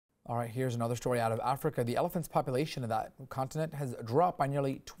All right, here's another story out of Africa. The elephant's population of that continent has dropped by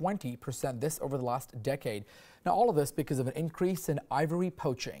nearly 20%, this over the last decade. Now, all of this because of an increase in ivory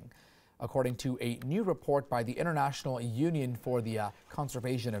poaching. According to a new report by the International Union for the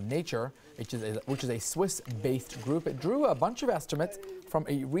Conservation of Nature, which is a Swiss-based group, it drew a bunch of estimates from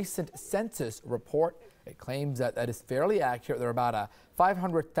a recent census report. It claims that that is fairly accurate. There are about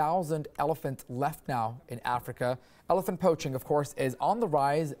 500,000 elephants left now in Africa. Elephant poaching, of course, is on the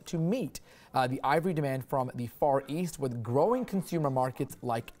rise to meet the ivory demand from the Far East, with growing consumer markets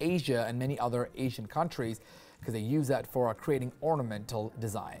like Asia and many other Asian countries, because they use that for creating ornamental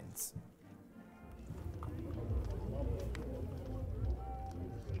designs.